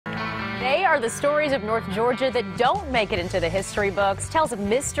They are the stories of North Georgia that don't make it into the history books, tales of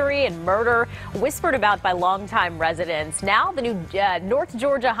mystery and murder whispered about by longtime residents. Now the new North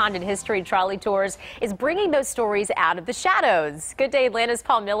Georgia Haunted History Trolley Tours is bringing those stories out of the shadows. Good Day Atlanta's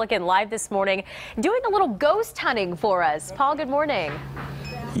Paul Milliken live this morning doing a little ghost hunting for us. Paul, good morning.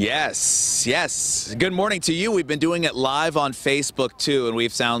 Yes. Good morning to you. We've been doing it live on Facebook too, and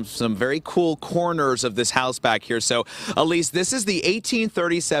we've found some very cool corners of this house back here. So, Elise, this is the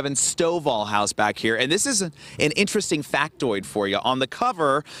 1837 Stovall house back here, and this is an interesting factoid for you. On the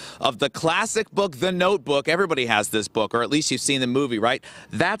cover of the classic book, The Notebook, everybody has this book, or at least you've seen the movie, right?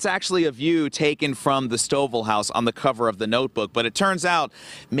 That's actually a view taken from the Stovall house on the cover of The Notebook, but it turns out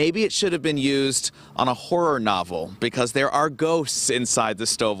maybe it should have been used on a horror novel because there are ghosts inside the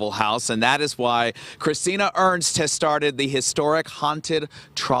Stovall house, and that is why Christina Ernst has started the historic haunted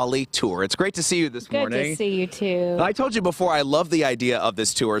trolley tour. It's great to see you this morning. Good to see you too. I told you before, I love the idea of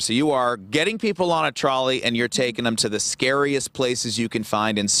this tour. So you are getting people on a trolley and you're taking them to the scariest places you can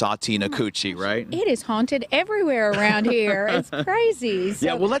find in Sautee-Nacoochee, right? It is haunted everywhere around here. It's crazy. So,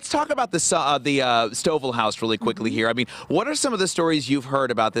 yeah, well, let's talk about the Stovall house really quickly here. I mean, what are some of the stories you've heard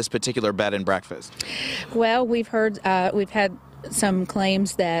about this particular bed and breakfast? Well, we've had some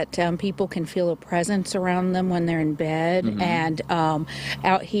claims that people can feel a presence around them when they're in bed, and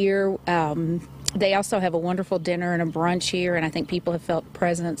out here they also have a wonderful dinner and a brunch here, and I think people have felt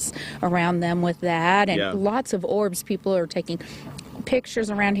presence around them with that, and lots of orbs. People are taking pictures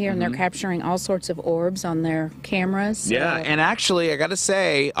around here, and they're capturing all sorts of orbs on their cameras. So. Yeah, and actually, I got to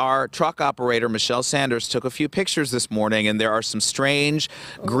say, our truck operator, Michelle Sanders, took a few pictures this morning, and there are some strange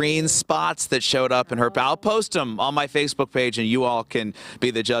green spots that showed up in her. I'll post them on my Facebook page, and you all can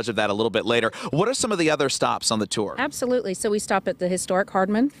be the judge of that a little bit later. What are some of the other stops on the tour? Absolutely. So we stop at the historic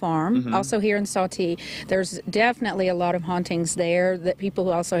Hardman Farm, also here in Sautee. There's definitely a lot of hauntings there that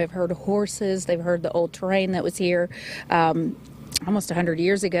people also have heard horses. They've heard the old train that was here almost 100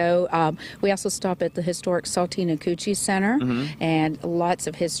 years ago. We also stop at the historic Sautee-Nacoochee Center, and lots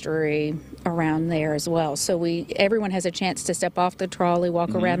of history around there as well. So everyone has a chance to step off the trolley,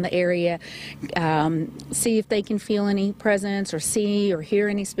 walk around the area, see if they can feel any presence or see or hear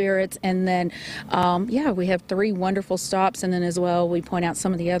any spirits. And then, yeah, we have 3 wonderful stops, and then as well we point out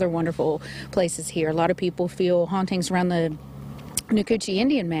some of the other wonderful places here. A lot of people feel hauntings around the Nacoochee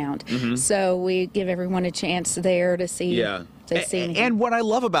Indian Mound, so we give everyone a chance there to see. Yeah. And what I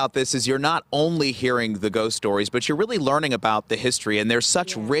love about this is you're not only hearing the ghost stories, but you're really learning about the history. And there's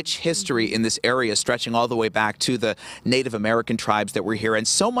such rich history in this area, stretching all the way back to the Native American tribes that were here. And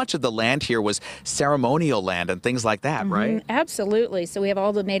so much of the land here was ceremonial land and things like that, right? Absolutely. So we have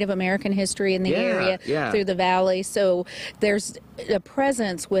all the Native American history in the area through the valley. So there's a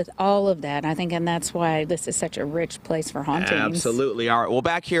presence with all of that, I think, and that's why this is such a rich place for hauntings. Absolutely. All right. Well,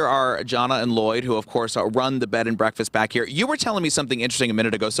 back here are Jonna and Lloyd, who, of course, run the bed and breakfast back here. You were telling me something interesting a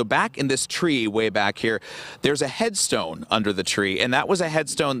minute ago. So back in this tree way back here, there's a headstone under the tree, and that was a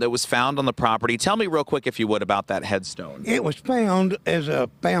headstone that was found on the property. Tell me real quick, if you would, about that headstone. It was found as a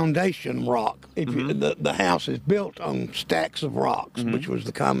foundation rock. The house is built on stacks of rocks, which was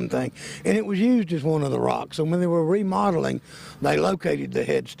the common thing, and it was used as one of the rocks. So when they were remodeling, they located the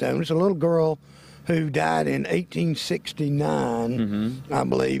headstone. It's a little girl who died in 1869, I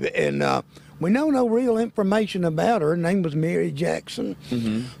believe, and we know no real information about her. Her name was Mary Jackson,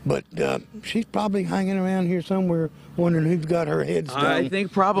 but she's probably hanging around here somewhere wondering who's got her headstone. I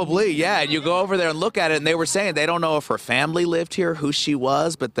think probably, yeah. And you go over there and look at it, and they were saying they don't know if her family lived here, who she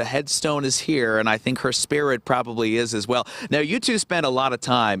was, but the headstone is here, and I think her spirit probably is as well. Now, you two spend a lot of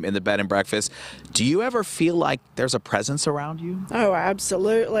time in the bed and breakfast. Do you ever feel like there's a presence around you? Oh,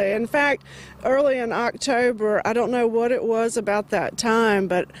 absolutely. In fact, early in October, I don't know what it was about that time,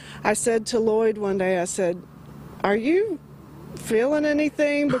 but I said to Lloyd one day, I said, "Are you feeling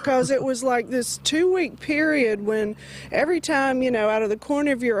anything?" Because it was like this 2-week period when every time, you know, out of the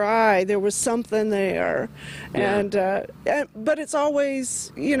corner of your eye there was something there, and but it's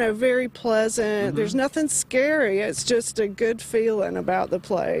always, you know, very pleasant. There's nothing scary. It's just a good feeling about the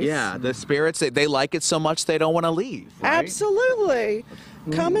place. Yeah, the spirits, they like it so much they don't want to leave, right? Absolutely.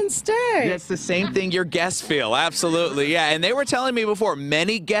 Come and stay. That's the same thing your guests feel. Absolutely, yeah. And they were telling me before,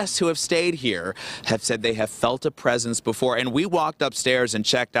 many guests who have stayed here have said they have felt a presence before. And we walked upstairs and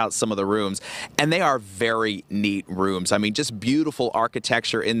checked out some of the rooms, and they are very neat rooms. I mean, just beautiful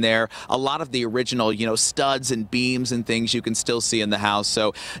architecture in there. A lot of the original, you know, studs and beams and things you can still see in the house.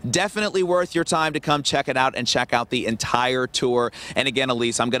 So definitely worth your time to come check it out and check out the entire tour. And again,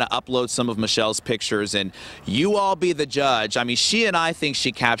 Elise, I'm going to upload some of Michelle's pictures, and you all be the judge. I mean, she and I think thinks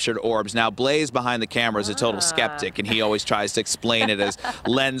she captured orbs. Now, Blaze behind the camera is a total skeptic, and he always tries to explain it as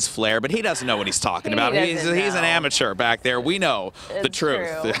lens flare, but he doesn't know what he's talking about. He's an amateur back there. We know the truth.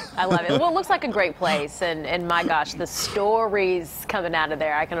 True. I love it. Well, it looks like a great place, and my gosh, the stories coming out of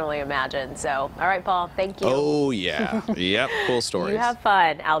there, I can only imagine. So, all right, Paul, thank you. Oh, yeah. Yep, cool stories. You have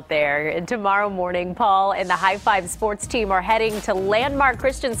fun out there. And tomorrow morning, Paul and the High Five sports team are heading to Landmark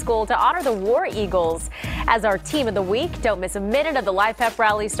Christian School to honor the War Eagles as our team of the week. Don't miss a minute of the live pep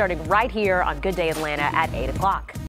rally starting right here on Good Day Atlanta at 8 o'clock.